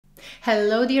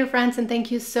Hello dear friends, and thank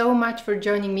you so much for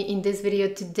joining me in this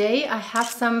video. Today I have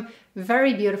some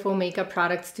very beautiful makeup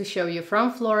products to show you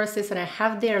from Florasis, and I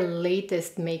have their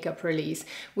latest makeup release,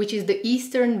 which is the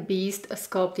Eastern Beast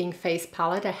Sculpting Face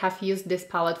Palette. I have used this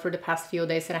palette for the past few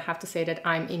days and I have to say that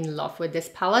I'm in love with this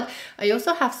palette. I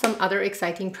also have some other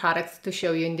exciting products to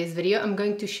show you in this video. I'm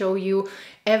going to show you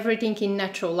everything in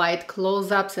natural light,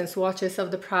 close-ups and swatches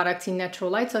of the products in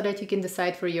natural light, so that you can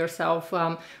decide for yourself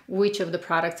which of the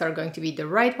products are going to be the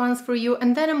right ones for you.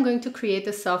 And then I'm going to create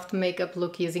a soft makeup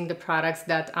look using the products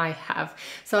that I have.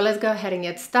 So let's go ahead and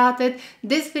get started.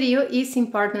 This video is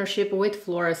in partnership with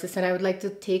Florasis, and I would like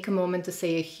to take a moment to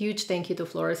say a huge thank you to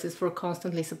Florasis for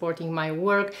constantly supporting my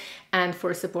work and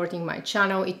for supporting my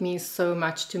channel. It means so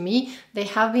much to me. They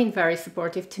have been very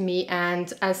supportive to me,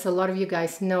 and as a lot of you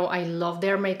guys know, I love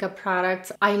their makeup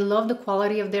products. I love the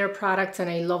quality of their products, and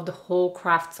I love the whole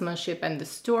craftsmanship and the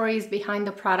stories behind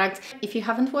the products. If you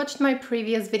haven't watched my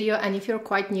previous video, and if you're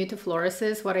quite new to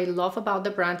Florasis, what I love about the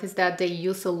brand is that they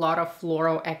use a lot of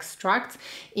floral extracts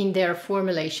in their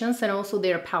formulations, and also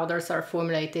their powders are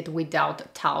formulated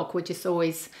without talc, which is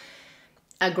always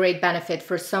a great benefit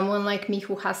for someone like me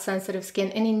who has sensitive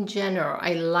skin. And in general,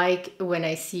 I like when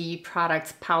I see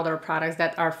products, powder products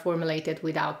that are formulated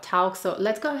without talc. So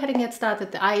let's go ahead and get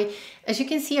started. As you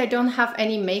can see, I don't have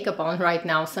any makeup on right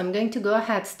now, so I'm going to go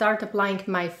ahead, start applying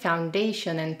my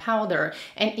foundation and powder.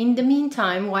 And in the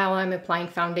meantime, while I'm applying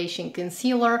foundation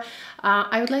concealer,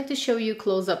 I would like to show you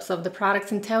close-ups of the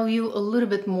products and tell you a little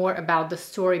bit more about the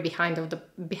story behind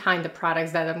the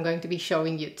products that I'm going to be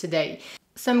showing you today.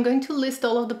 So I'm going to list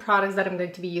all of the products that I'm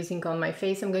going to be using on my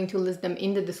face. I'm going to list them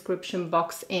in the description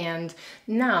box. And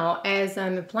now, as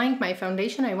I'm applying my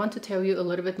foundation, I want to tell you a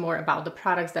little bit more about the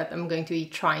products that I'm going to be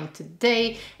trying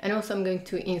today. And also I'm going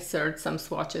to insert some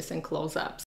swatches and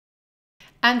close-ups.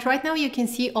 And right now you can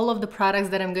see all of the products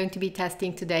that I'm going to be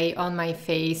testing today on my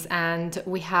face. And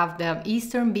we have the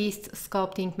Eastern Beast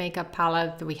Sculpting Makeup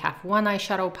Palette. We have one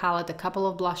eyeshadow palette, a couple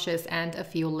of blushes, and a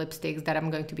few lipsticks that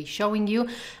I'm going to be showing you.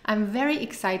 I'm very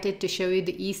excited to show you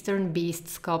the Eastern Beast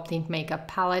Sculpting Makeup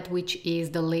Palette, which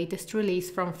is the latest release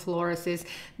from Florasis.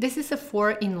 This is a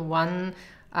 4-in-1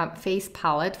 face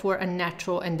palette for a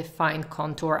natural and defined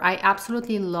contour. I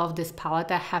absolutely love this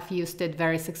palette. I have used it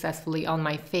very successfully on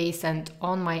my face and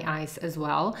on my eyes as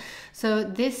well. So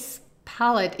this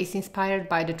palette is inspired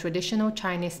by the traditional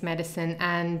Chinese medicine,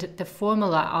 and the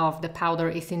formula of the powder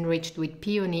is enriched with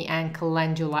peony and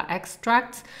calendula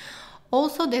extracts.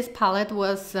 Also, this palette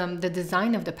was, the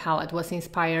design of the palette was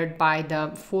inspired by the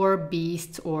 4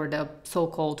 beasts, or the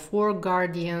so-called 4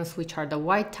 guardians, which are the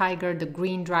white tiger, the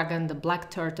green dragon, the black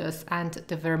tortoise, and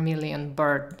the vermilion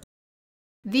bird.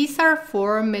 These are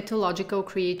 4 mythological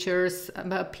creatures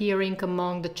appearing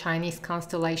among the Chinese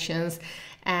constellations,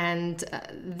 and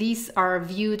these are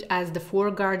viewed as the 4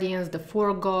 guardians, the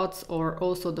 4 gods, or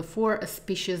also the 4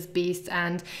 auspicious beasts.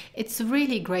 And it's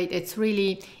really great, it's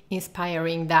really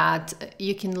inspiring that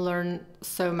you can learn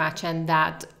so much, and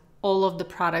that all of the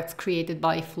products created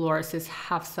by Florasis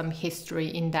have some history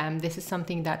in them. This is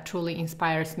something that truly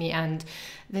inspires me, and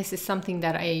this is something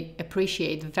that I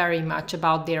appreciate very much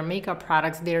about their makeup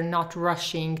products. They're not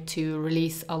rushing to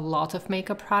release a lot of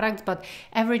makeup products, but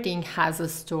everything has a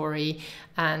story,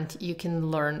 and you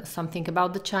can learn something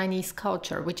about the Chinese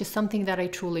culture, which is something that I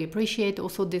truly appreciate.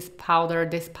 Also, this powder,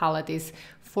 this palette is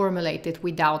formulated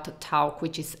without talc,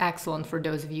 which is excellent for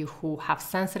those of you who have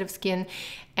sensitive skin.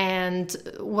 And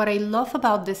what I love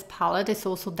about this palette is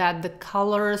also that the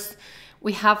colors,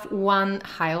 we have one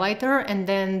highlighter, and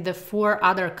then the 4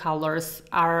 other colors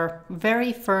are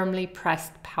very firmly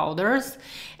pressed powders,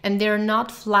 and they're not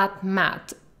flat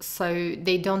matte, so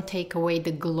they don't take away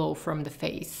the glow from the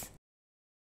face.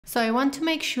 So I want to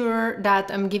make sure that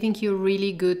I'm giving you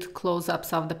really good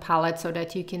close-ups of the palette, so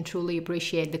that you can truly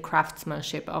appreciate the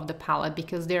craftsmanship of the palette,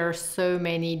 because there are so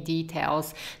many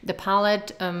details. The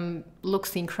palette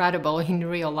looks incredible in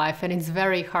real life, and it's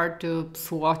very hard to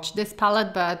swatch this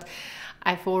palette, but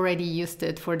I've already used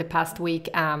it for the past week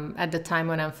at the time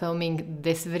when I'm filming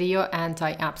this video, and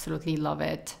I absolutely love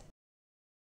it.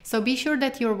 So be sure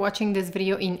that you're watching this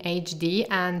video in HD,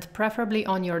 and preferably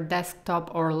on your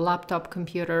desktop or laptop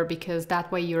computer, because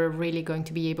that way you're really going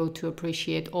to be able to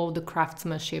appreciate all the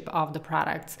craftsmanship of the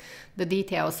products. The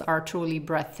details are truly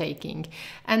breathtaking.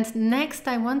 And next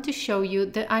I want to show you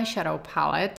the eyeshadow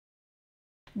palette.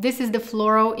 This is the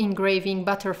Floral Engraving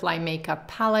Butterfly Makeup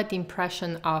Palette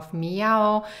impression of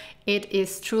Miao. It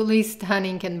is truly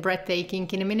stunning and breathtaking.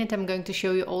 In a minute I'm going to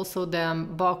show you also the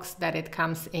box that it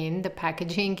comes in, the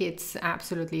packaging. It's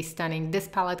absolutely stunning. This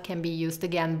palette can be used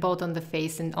again both on the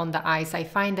face and on the eyes. I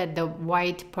find that the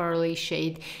white pearly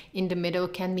shade in the middle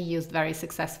can be used very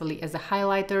successfully as a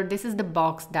highlighter. This is the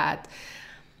box that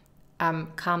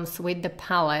comes with the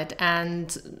palette,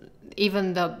 and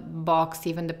even the box,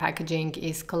 even the packaging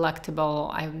is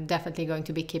collectible. I'm definitely going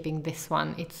to be keeping this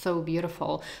one. It's so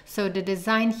beautiful. So the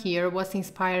design here was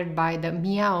inspired by the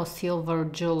Miao silver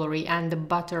jewelry and the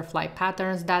butterfly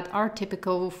patterns that are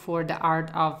typical for the art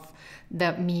of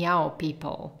the Miao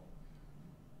people.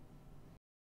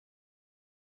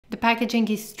 The packaging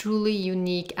is truly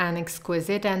unique and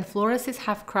exquisite, and Florasis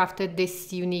have crafted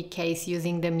this unique case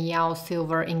using the Miao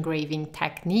silver engraving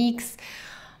techniques.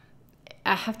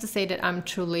 I have to say that I'm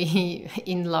truly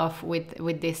in love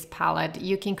with this palette.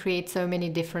 You can create so many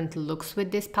different looks with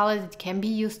this palette. It can be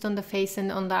used on the face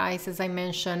and on the eyes, as I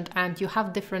mentioned, and you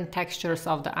have different textures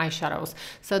of the eyeshadows.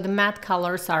 So the matte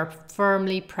colors are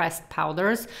firmly pressed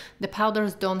powders. The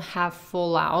powders don't have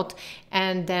fallout,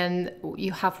 and then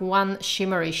you have one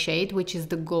shimmery shade, which is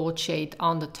the gold shade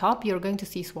on the top. You're going to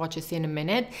see swatches in a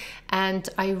minute, and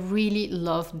I really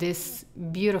love this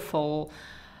beautiful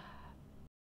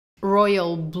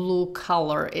royal blue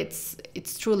color. It's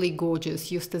truly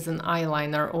gorgeous, used as an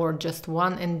eyeliner or just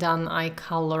one and done eye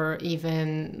color.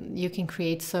 Even you can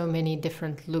create so many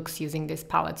different looks using this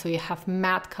palette. So you have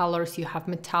matte colors, you have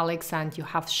metallics, and you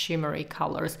have shimmery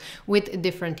colors with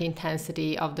different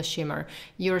intensity of the shimmer.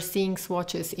 You're seeing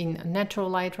swatches in natural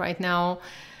light right now.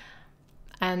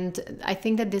 And I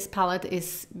think that this palette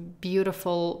is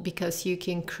beautiful because you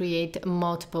can create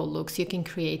multiple looks. You can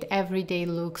create everyday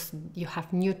looks, you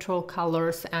have neutral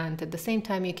colors, and at the same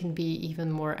time you can be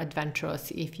even more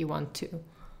adventurous if you want to.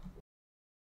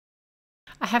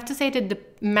 I have to say that the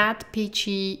matte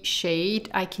peachy shade,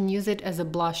 I can use it as a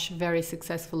blush very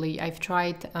successfully. I've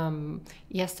tried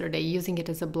yesterday using it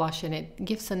as a blush, and it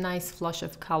gives a nice flush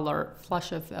of color,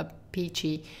 flush of a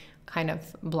peachy kind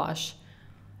of blush.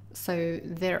 So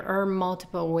there are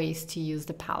multiple ways to use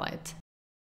the palette.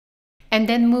 And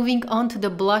then moving on to the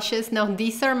blushes. Now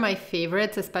these are my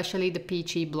favorites, especially the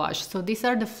peachy blush. So these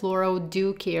are the Floral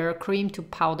Dew Care Cream to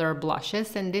Powder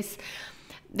blushes, and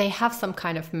they have some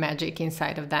kind of magic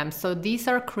inside of them. So these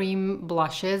are cream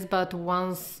blushes, but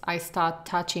once I start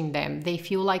touching them, they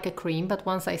feel like a cream, but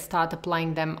once I start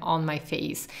applying them on my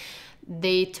face,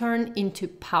 they turn into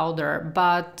powder,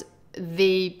 but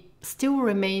they still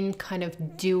remain kind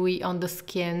of dewy on the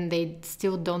skin. They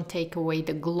still don't take away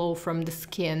the glow from the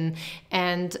skin,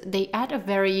 and they add a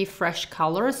very fresh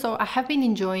color. So I have been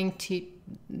enjoying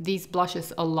these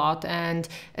blushes a lot, and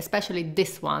especially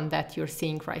this one that you're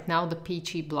seeing right now, the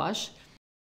peachy blush.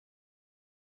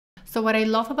 So what I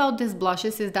love about these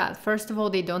blushes is that, first of all,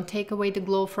 they don't take away the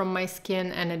glow from my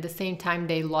skin, and at the same time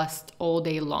they last all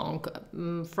day long,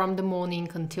 from the morning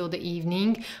until the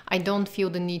evening. I don't feel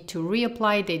the need to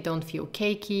reapply, they don't feel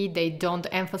cakey, they don't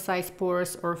emphasize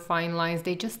pores or fine lines,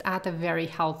 they just add a very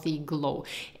healthy glow.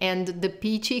 And the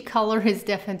peachy color is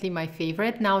definitely my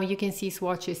favorite. Now you can see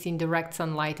swatches in direct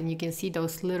sunlight, and you can see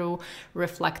those little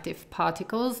reflective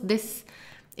particles. This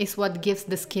is what gives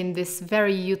the skin this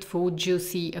very youthful,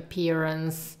 juicy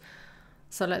appearance.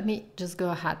 So let me just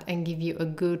go ahead and give you a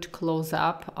good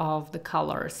close-up of the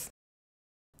colors.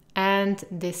 And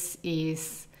this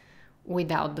is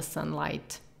without the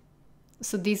sunlight.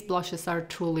 So these blushes are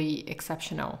truly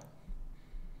exceptional.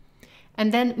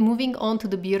 And then moving on to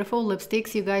the beautiful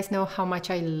lipsticks. You guys know how much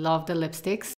I love the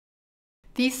lipsticks.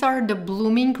 These are the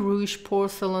Blooming Rouge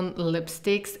porcelain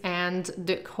lipsticks, and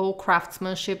the whole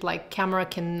craftsmanship, like camera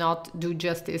cannot do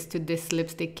justice to this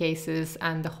lipstick cases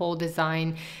and the whole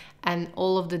design and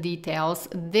all of the details.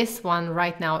 This one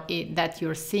right now that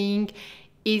you're seeing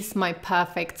is my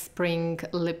perfect spring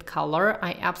lip color.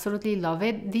 I absolutely love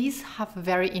it. These have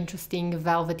very interesting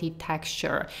velvety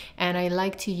texture, and I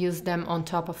like to use them on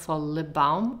top of a lip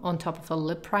balm, on top of a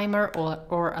lip primer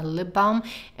or a lip balm.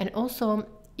 And also,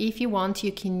 if you want,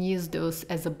 you can use those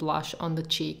as a blush on the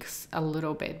cheeks a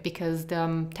little bit, because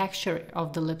the texture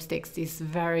of the lipsticks is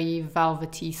very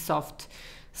velvety, soft,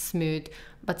 smooth,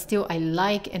 but still I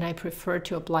like and I prefer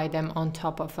to apply them on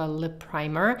top of a lip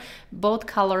primer. Both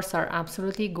colors are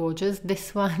absolutely gorgeous.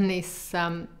 This one is,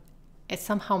 it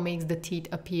somehow makes the teeth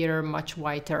appear much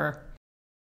whiter.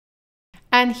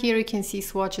 And here you can see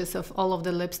swatches of all of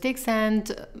the lipsticks,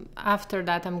 and after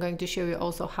that I'm going to show you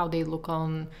also how they look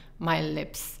on my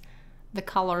lips. The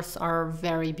colors are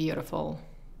very beautiful.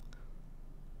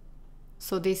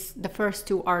 So the first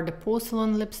two are the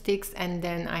porcelain lipsticks, and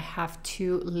then I have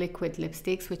two liquid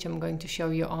lipsticks, which I'm going to show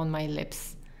you on my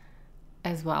lips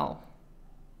as well.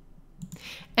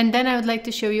 And then I would like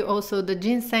to show you also the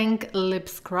ginseng lip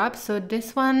scrub. So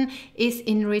this one is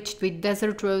enriched with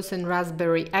desert rose and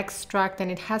raspberry extract,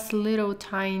 and it has little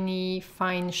tiny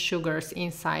fine sugars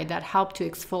inside that help to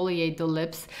exfoliate the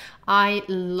lips. I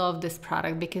love this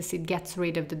product because it gets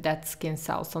rid of the dead skin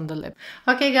cells on the lip.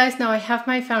 Okay guys, now I have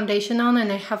my foundation on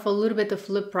and I have a little bit of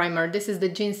lip primer. This is the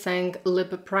ginseng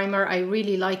lip primer. I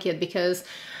really like it because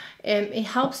it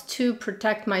helps to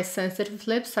protect my sensitive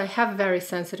lips. I have very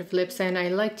sensitive lips and I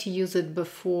like to use it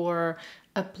before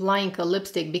applying a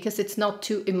lipstick because it's not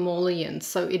too emollient.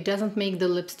 So it doesn't make the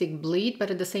lipstick bleed,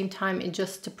 but at the same time it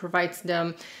just provides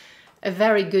them a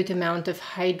very good amount of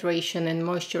hydration and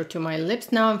moisture to my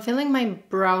lips. Now I'm filling my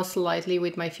brows lightly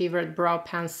with my favorite brow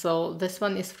pencil. This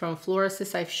one is from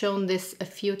Florasis. I've shown this a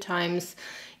few times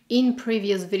in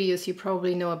previous videos. You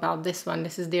probably know about this one.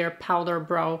 This is their powder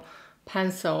brow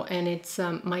pencil and it's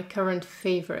my current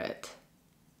favorite.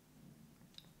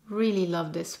 Really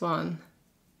love this one.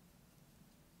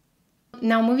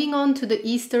 Now moving on to the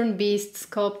Eastern Beast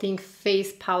Sculpting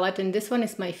Face Palette, and this one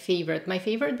is my favorite. My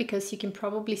favorite because you can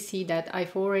probably see that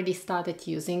I've already started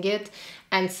using it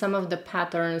and some of the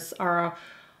patterns are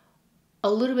a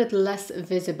little bit less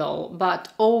visible,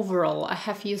 but overall I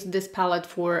have used this palette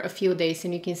for a few days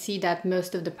and you can see that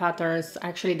most of the patterns,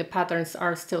 actually the patterns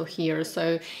are still here,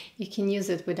 so you can use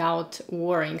it without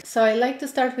worrying. So I like to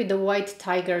start with the white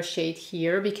tiger shade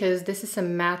here because this is a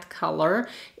matte color.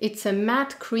 It's a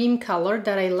matte cream color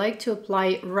that I like to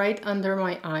apply right under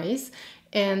my eyes,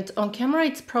 and on camera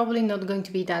it's probably not going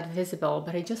to be that visible,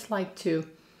 but I just like to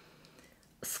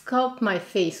sculpt my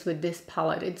face with this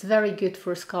palette. It's very good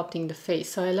for sculpting the face.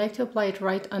 So I like to apply it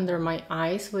right under my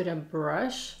eyes with a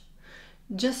brush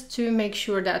just to make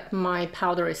sure that my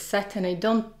powder is set, and I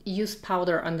don't use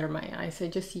powder under my eyes. I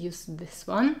just use this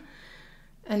one.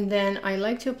 And then I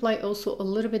like to apply also a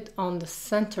little bit on the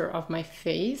center of my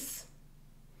face,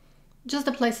 just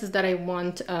the places that I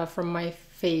want from my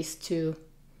face to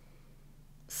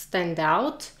stand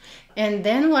out. And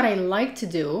then what I like to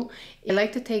do, I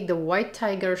like to take the white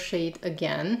tiger shade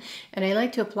again and I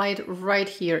like to apply it right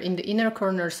here in the inner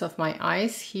corners of my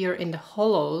eyes, here in the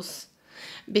hollows,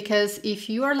 because if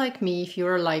you are like me, if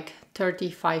you're like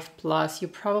 35 plus, you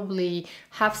probably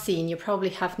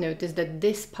have noticed that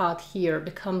this part here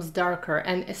becomes darker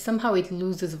and somehow it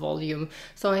loses volume.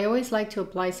 So I always like to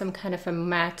apply some kind of a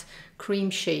matte cream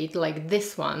shade like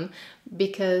this one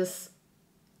because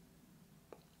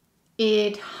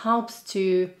it helps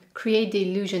to create the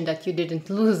illusion that you didn't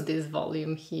lose this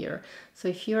volume here. So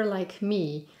if you're like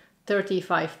me,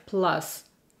 35 plus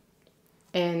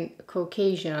and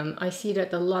Caucasian, I see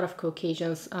that a lot of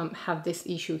Caucasians have this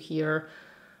issue here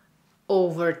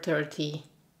over 30.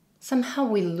 Somehow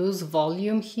we lose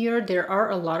volume here. There are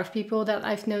a lot of people that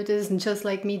I've noticed just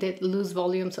like me that lose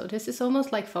volume. So this is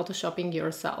almost like photoshopping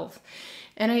yourself.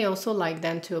 And I also like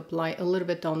then to apply a little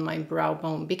bit on my brow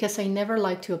bone because I never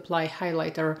like to apply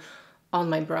highlighter on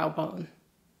my brow bone.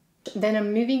 Then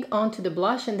I'm moving on to the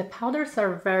blush, and the powders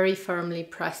are very firmly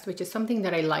pressed, which is something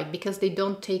that I like because they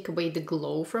don't take away the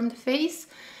glow from the face.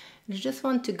 I just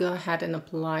want to go ahead and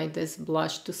apply this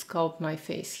blush to sculpt my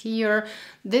face here.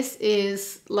 This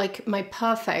is like my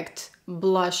perfect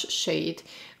blush shade,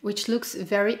 which looks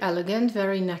very elegant,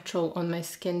 very natural on my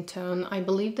skin tone. I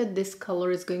believe that this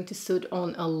color is going to suit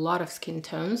on a lot of skin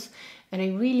tones, and I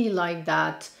really like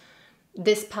that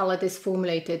this palette is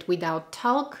formulated without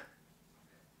talc.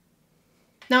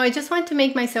 Now I just want to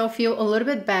make myself feel a little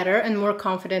bit better and more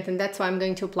confident, and that's why I'm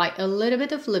going to apply a little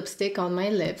bit of lipstick on my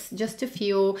lips just to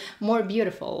feel more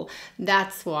beautiful.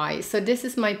 That's why. So this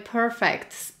is my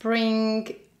perfect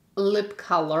spring lip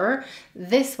color.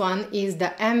 This one is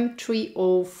the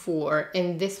M304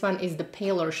 and this one is the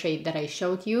paler shade that I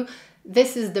showed you.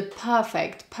 This is the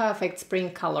perfect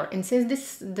spring color, and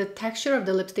since the texture of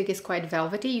the lipstick is quite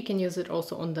velvety, you can use it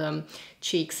also on the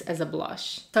cheeks as a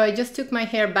blush. So I just took my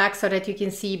hair back so that you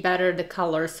can see better the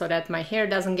color, so that my hair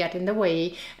doesn't get in the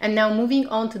way. And now moving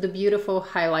on to the beautiful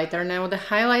highlighter. Now the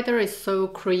highlighter is so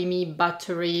creamy,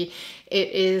 buttery. It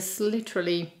is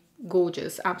literally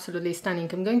gorgeous, absolutely stunning.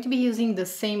 I'm going to be using the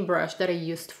same brush that I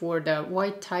used for the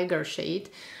white tiger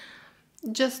shade,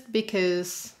 just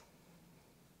because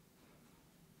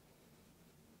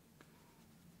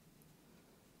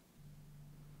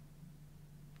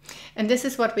and this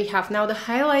is what we have. Now the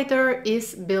highlighter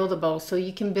is buildable, so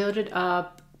you can build it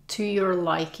up to your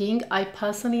liking. I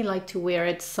personally like to wear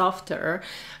it softer,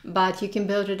 but you can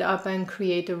build it up and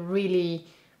create a really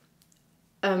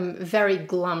very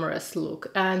glamorous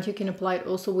look. And you can apply it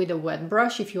also with a wet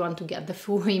brush if you want to get the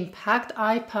full impact.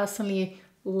 I personally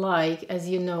like, as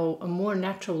you know, a more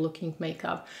natural looking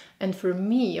makeup, and for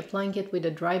me applying it with a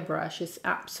dry brush is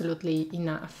absolutely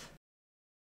enough.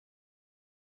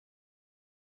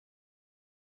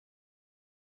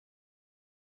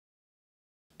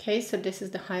 Okay, so this is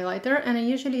the highlighter, and I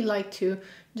usually like to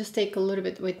just take a little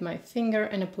bit with my finger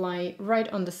and apply right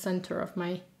on the center of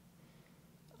my,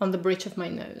 on the bridge of my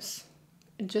nose,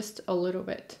 just a little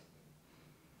bit.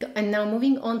 And now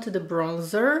moving on to the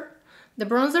bronzer. The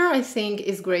bronzer I think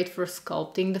is great for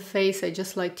sculpting the face. I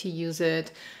just like to use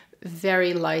it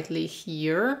very lightly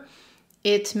here.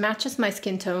 It matches my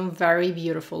skin tone very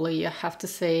beautifully, I have to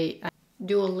say.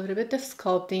 Do a little bit of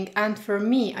sculpting, and for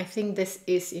me I think this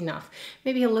is enough.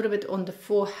 Maybe a little bit on the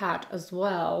forehead as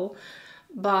well,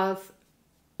 but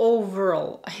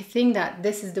overall I think that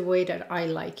this is the way that I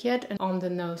like it, and on the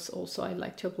nose also I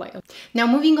like to apply it. Now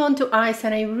moving on to eyes,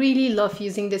 and I really love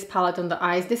using this palette on the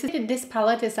eyes. This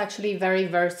palette is actually very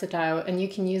versatile, and you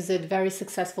can use it very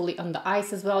successfully on the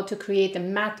eyes as well to create a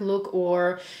matte look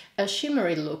or a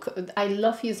shimmery look. I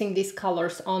love using these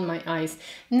colors on my eyes.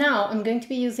 Now I'm going to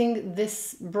be using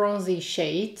this bronzy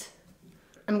shade.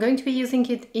 I'm going to be using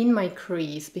it in my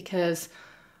crease because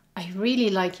I really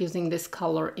like using this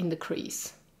color in the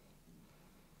crease.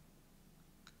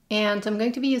 And I'm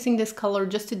going to be using this color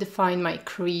just to define my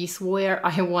crease where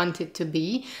I want it to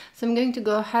be. So I'm going to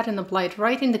go ahead and apply it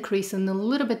right in the crease and a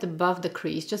little bit above the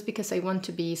crease, just because I want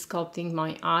to be sculpting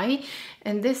my eye.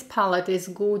 And this palette is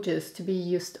gorgeous to be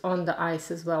used on the eyes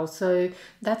as well. So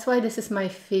that's why this is my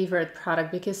favorite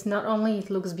product, because not only it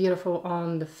looks beautiful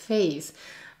on the face,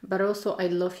 but also I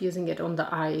love using it on the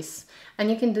eyes.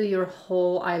 And you can do your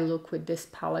whole eye look with this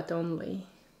palette only.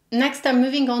 Next, I'm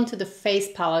moving on to the face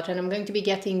palette, and I'm going to be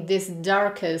getting this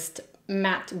darkest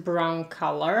matte brown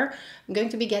color. I'm going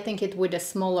to be getting it with a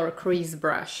smaller crease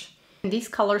brush. And these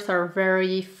colors are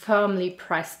very firmly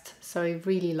pressed, so I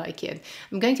really like it.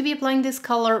 I'm going to be applying this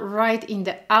color right in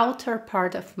the outer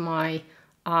part of my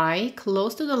eye,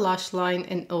 close to the lash line,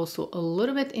 and also a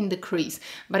little bit in the crease.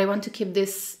 But I want to keep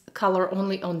this color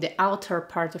only on the outer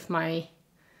part of my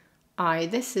eye.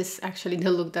 This is actually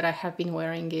the look that I have been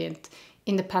wearing it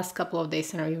in the past couple of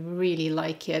days, and I really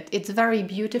like it. It's very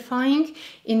beautifying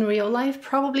in real life,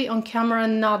 probably on camera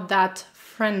not that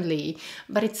friendly,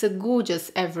 but it's a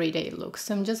gorgeous everyday look.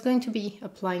 So I'm just going to be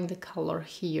applying the color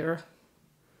here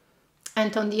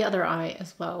and on the other eye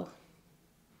as well.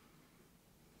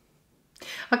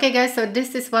 Okay guys, so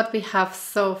this is what we have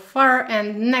so far,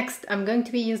 and next I'm going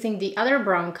to be using the other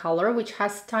brown color, which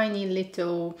has tiny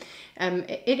little,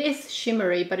 it is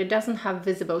shimmery, but it doesn't have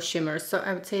visible shimmer, so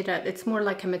I would say that it's more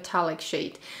like a metallic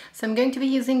shade. So I'm going to be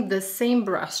using the same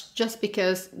brush, just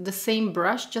because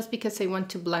I want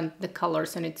to blend the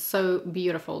colors, and it's so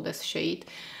beautiful, this shade.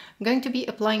 I'm going to be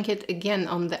applying it again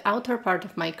on the outer part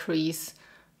of my crease,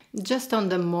 just on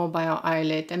the mobile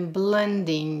eyelid, and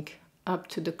blending up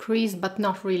to the crease, but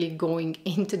not really going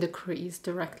into the crease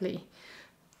directly.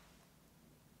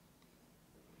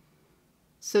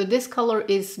 So this color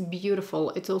is beautiful.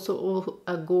 It's also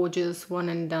a gorgeous one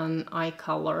and done eye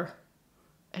color.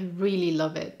 I really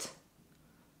love it.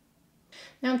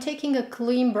 Now I'm taking a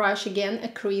clean brush, again a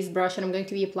crease brush, and I'm going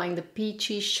to be applying the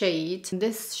peachy shade.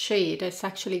 This shade is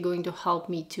actually going to help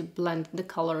me to blend the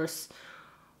colors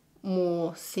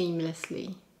more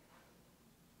seamlessly.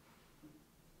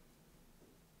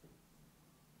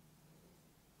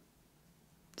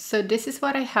 So this is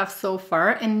what I have so far,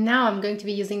 and now I'm going to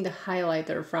be using the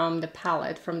highlighter from the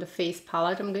palette, from the face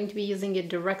palette. I'm going to be using it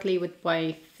directly with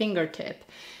my fingertip,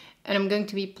 and I'm going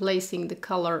to be placing the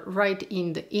color right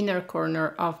in the inner corner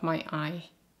of my eye.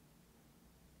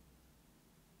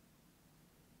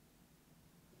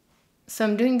 So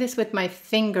I'm doing this with my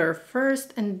finger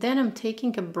first, and then I'm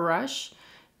taking a brush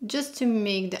just to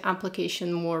make the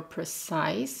application more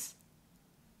precise,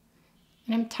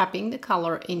 and I'm tapping the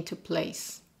color into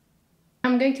place.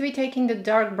 I'm going to be taking the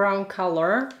dark brown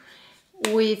color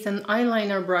with an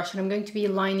eyeliner brush, and I'm going to be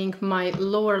lining my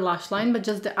lower lash line, but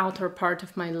just the outer part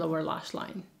of my lower lash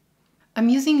line. I'm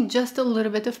using just a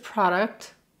little bit of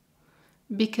product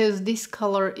because this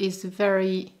color is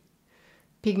very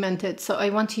pigmented, so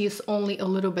I want to use only a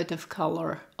little bit of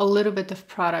color, a little bit of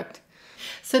product.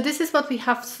 So this is what we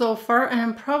have so far, and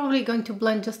I'm probably going to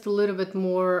blend just a little bit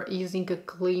more using a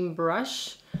clean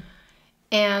brush.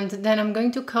 And then I'm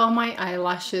going to curl my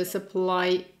eyelashes,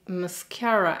 apply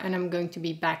mascara, and I'm going to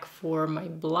be back for my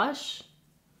blush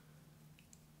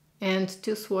and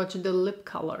to swatch the lip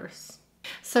colors.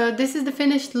 So this is the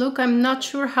finished look. I'm not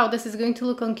sure how this is going to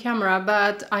look on camera,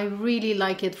 but I really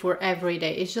like it for every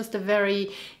day. It's just a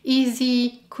very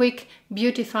easy, quick,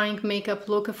 beautifying makeup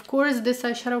look. Of course, this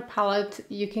eyeshadow palette,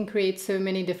 you can create so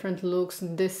many different looks.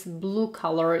 This blue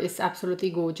color is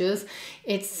absolutely gorgeous.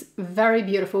 It's very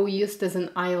beautiful, used as an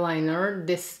eyeliner.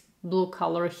 This blue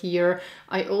color here.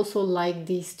 I also like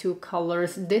these two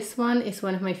colors. This one is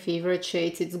one of my favorite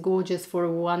shades. It's gorgeous for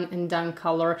one and done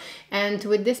color. And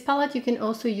with this palette, you can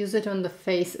also use it on the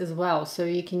face as well. So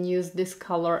you can use this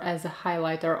color as a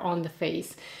highlighter on the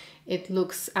face. It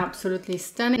looks absolutely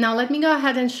stunning. Now let me go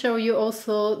ahead and show you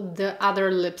also the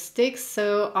other lipsticks.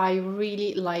 So I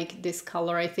really like this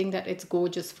color. I think that it's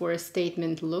gorgeous for a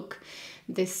statement look.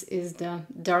 This is the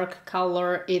dark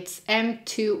color. It's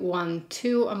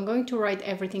M212. I'm going to write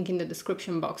everything in the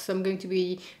description box. So I'm going to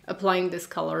be applying this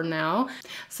color now.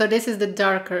 So this is the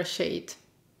darker shade.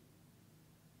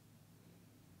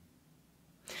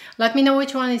 Let me know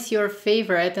which one is your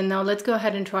favorite, and now let's go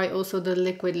ahead and try also the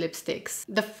liquid lipsticks.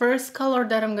 The first color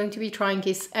that I'm going to be trying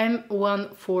is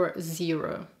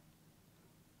M140.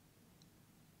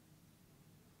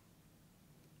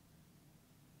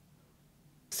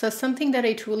 So something that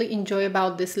I truly enjoy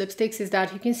about this lipsticks is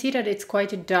that you can see that it's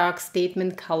quite a dark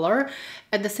statement color.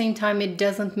 At the same time, it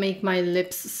doesn't make my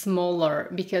lips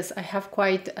smaller because I have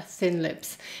quite thin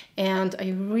lips. And I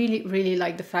really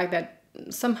like the fact that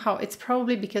somehow it's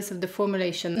probably because of the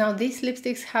formulation. Now these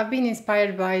lipsticks have been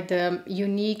inspired by the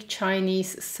unique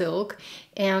Chinese silk,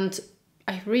 and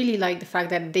I really like the fact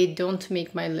that they don't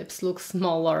make my lips look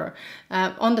smaller.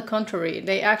 On the contrary,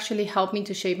 they actually help me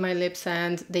to shape my lips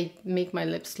and they make my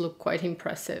lips look quite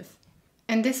impressive.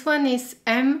 And this one is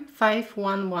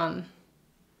M511.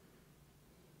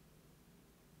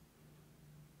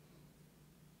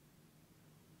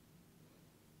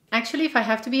 Actually, if I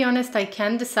have to be honest, I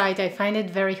can't decide. I find it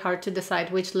very hard to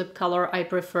decide which lip color I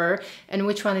prefer and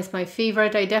which one is my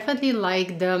favorite. I definitely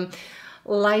like the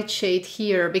light shade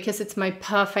here because it's my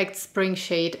perfect spring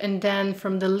shade, and then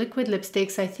from the liquid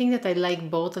lipsticks I think that I like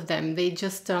both of them. They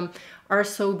just are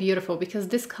so beautiful because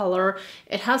this color,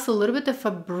 it has a little bit of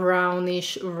a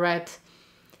brownish red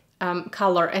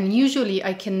color, and usually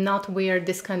I cannot wear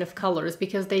this kind of colors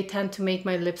because they tend to make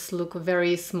my lips look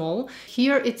very small.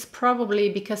 Here it's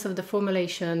probably because of the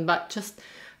formulation, but just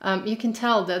you can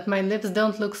tell that my lips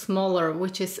don't look smaller,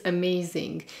 which is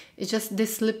amazing. It's just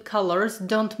these lip colors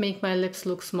don't make my lips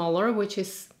look smaller, which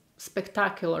is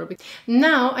spectacular.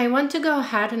 Now I want to go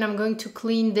ahead and I'm going to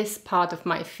clean this part of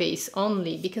my face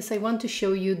only because I want to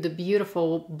show you the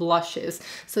beautiful blushes.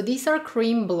 So these are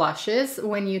cream blushes.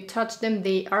 When you touch them,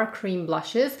 they are cream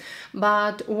blushes,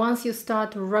 but once you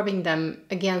start rubbing them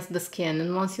against the skin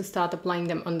and once you start applying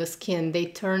them on the skin, they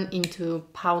turn into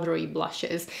powdery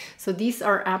blushes. So these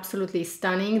are absolutely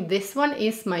stunning. This one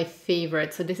is my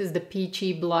favorite. So this is the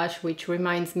peachy blush, which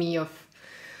reminds me of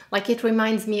it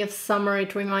reminds me of summer,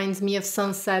 it reminds me of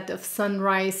sunset, of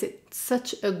sunrise. It's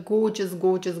such a gorgeous,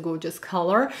 gorgeous, gorgeous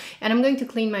color. And I'm going to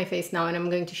clean my face now and I'm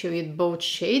going to show you both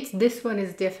shades. This one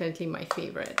is definitely my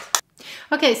favorite.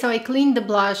 Okay, so I cleaned the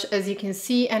blush, as you can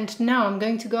see, and now I'm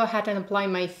going to go ahead and apply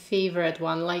my favorite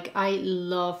one. Like, I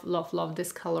love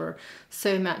this color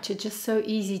so much. It's just so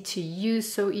easy to use,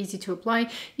 so easy to apply.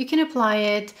 You can apply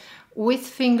it with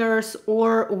fingers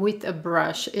or with a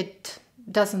brush. It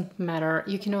doesn't matter.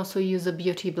 You can also use a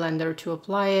beauty blender to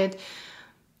apply it.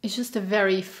 It's just a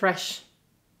very fresh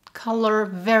color,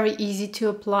 very easy to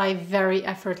apply, very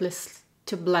effortless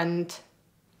to blend.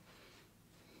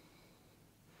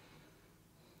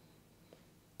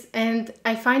 And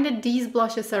I find that these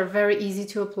blushes are very easy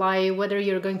to apply, whether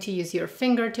you're going to use your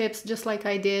fingertips just like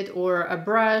I did, or a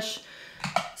brush,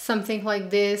 something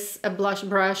like this, a blush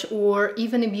brush, or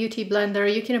even a beauty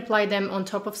blender. You can apply them on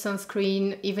top of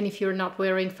sunscreen, even if you're not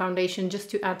wearing foundation, just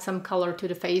to add some color to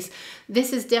the face.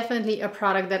 This is definitely a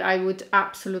product that I would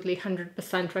absolutely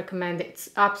 100% recommend. It's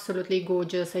absolutely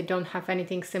gorgeous. I don't have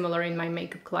anything similar in my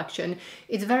makeup collection.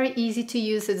 It's very easy to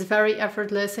use, it's very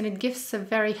effortless, and it gives a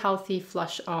very healthy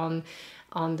flush on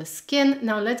the skin.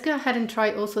 Now let's go ahead and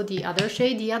try also the other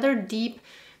shade, the other deep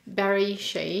berry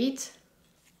shade.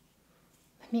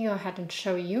 Let me go ahead and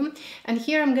show you. And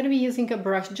here I'm going to be using a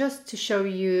brush just to show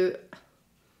you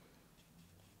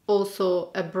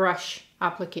also a brush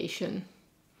application.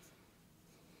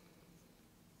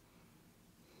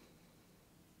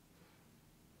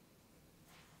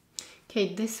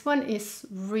 Okay, this one is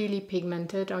really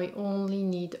pigmented. I only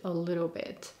need a little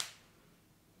bit.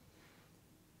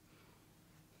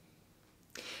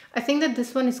 I think that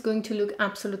this one is going to look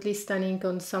absolutely stunning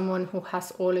on someone who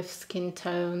has olive skin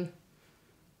tone.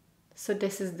 So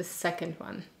this is the second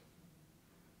one.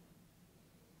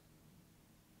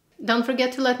 Don't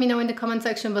forget to let me know in the comment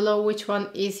section below which one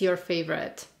is your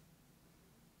favorite.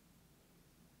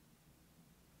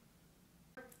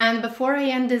 And before I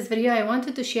end this video, I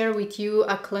wanted to share with you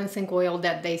a cleansing oil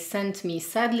that they sent me.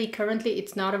 Sadly, currently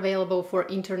it's not available for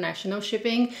international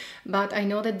shipping, but I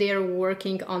know that they are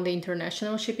working on the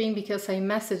international shipping because I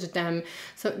messaged them.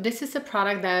 So this is a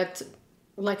product that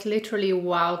like literally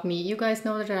wowed me. You guys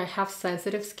know that I have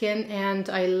sensitive skin and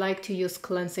I like to use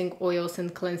cleansing oils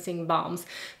and cleansing balms.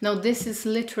 Now this is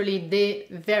literally the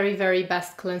very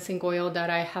best cleansing oil that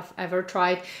I have ever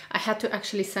tried. I had to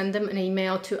actually send them an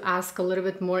email to ask a little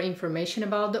bit more information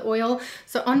about the oil.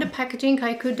 So on the packaging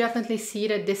I could definitely see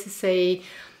that this is a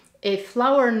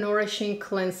flower nourishing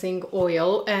cleansing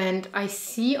oil, and I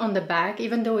see on the back,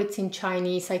 even though it's in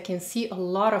Chinese, I can see a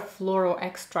lot of floral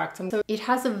extracts. So it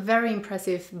has a very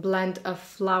impressive blend of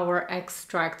flower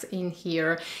extracts in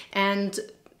here, and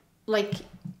like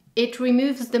it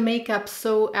removes the makeup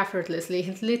so effortlessly.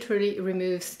 It literally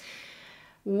removes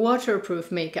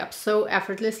waterproof makeup so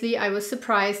effortlessly. I was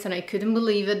surprised and I couldn't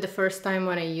believe it the first time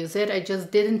when I used it. I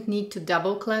just didn't need to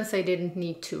double cleanse. I didn't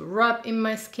need to rub in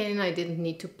my skin. I didn't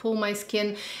need to pull my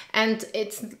skin. And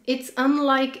it's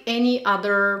unlike any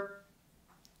other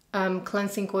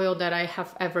cleansing oil that I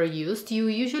have ever used. You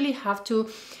usually have to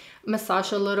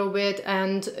massage a little bit,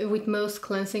 and with most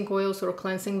cleansing oils or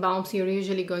cleansing balms you're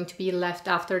usually going to be left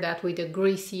after that with a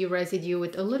greasy residue,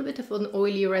 with a little bit of an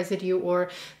oily residue,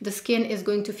 or the skin is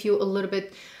going to feel a little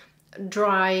bit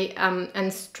dry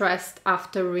and stressed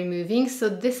after removing. So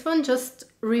this one just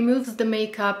removes the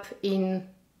makeup in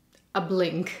a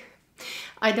blink.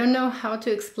 I don't know how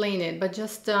to explain it, but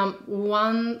just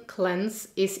one cleanse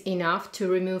is enough to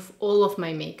remove all of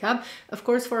my makeup. Of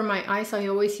course, for my eyes, I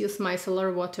always use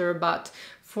micellar water, but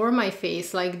for my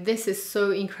face, like, this is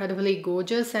so incredibly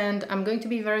gorgeous, and I'm going to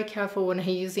be very careful when I'm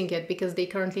using it because they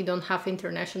currently don't have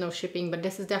international shipping, but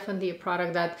this is definitely a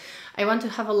product that I want to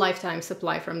have a lifetime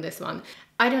supply from this one.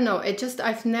 I don't know,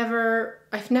 I've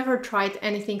never tried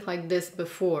anything like this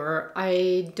before.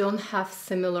 I don't have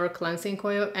similar cleansing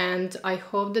oil, and I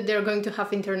hope that they're going to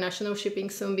have international shipping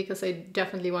soon because I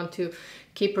definitely want to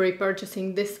keep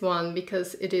repurchasing this one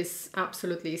because it is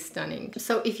absolutely stunning.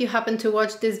 So if you happen to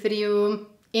watch this video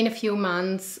in a few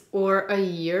months or a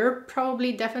year,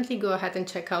 probably definitely go ahead and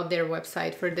check out their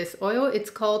website for this oil.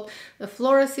 It's called the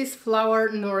Florasis Flower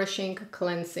Nourishing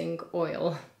Cleansing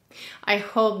Oil. I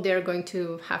hope they're going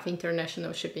to have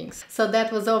international shipping. So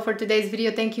that was all for today's video.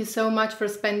 Thank you so much for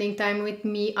spending time with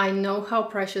me. I know how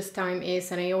precious time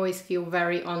is, and I always feel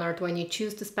very honored when you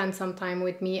choose to spend some time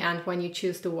with me and when you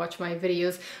choose to watch my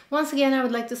videos. Once again, I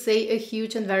would like to say a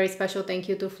huge and very special thank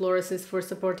you to Florasis for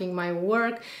supporting my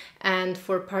work and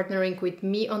for partnering with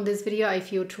me on this video. I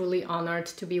feel truly honored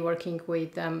to be working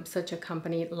with such a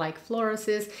company like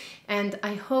Florasis, and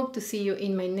I hope to see you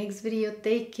in my next video.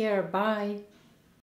 Take care. Bye.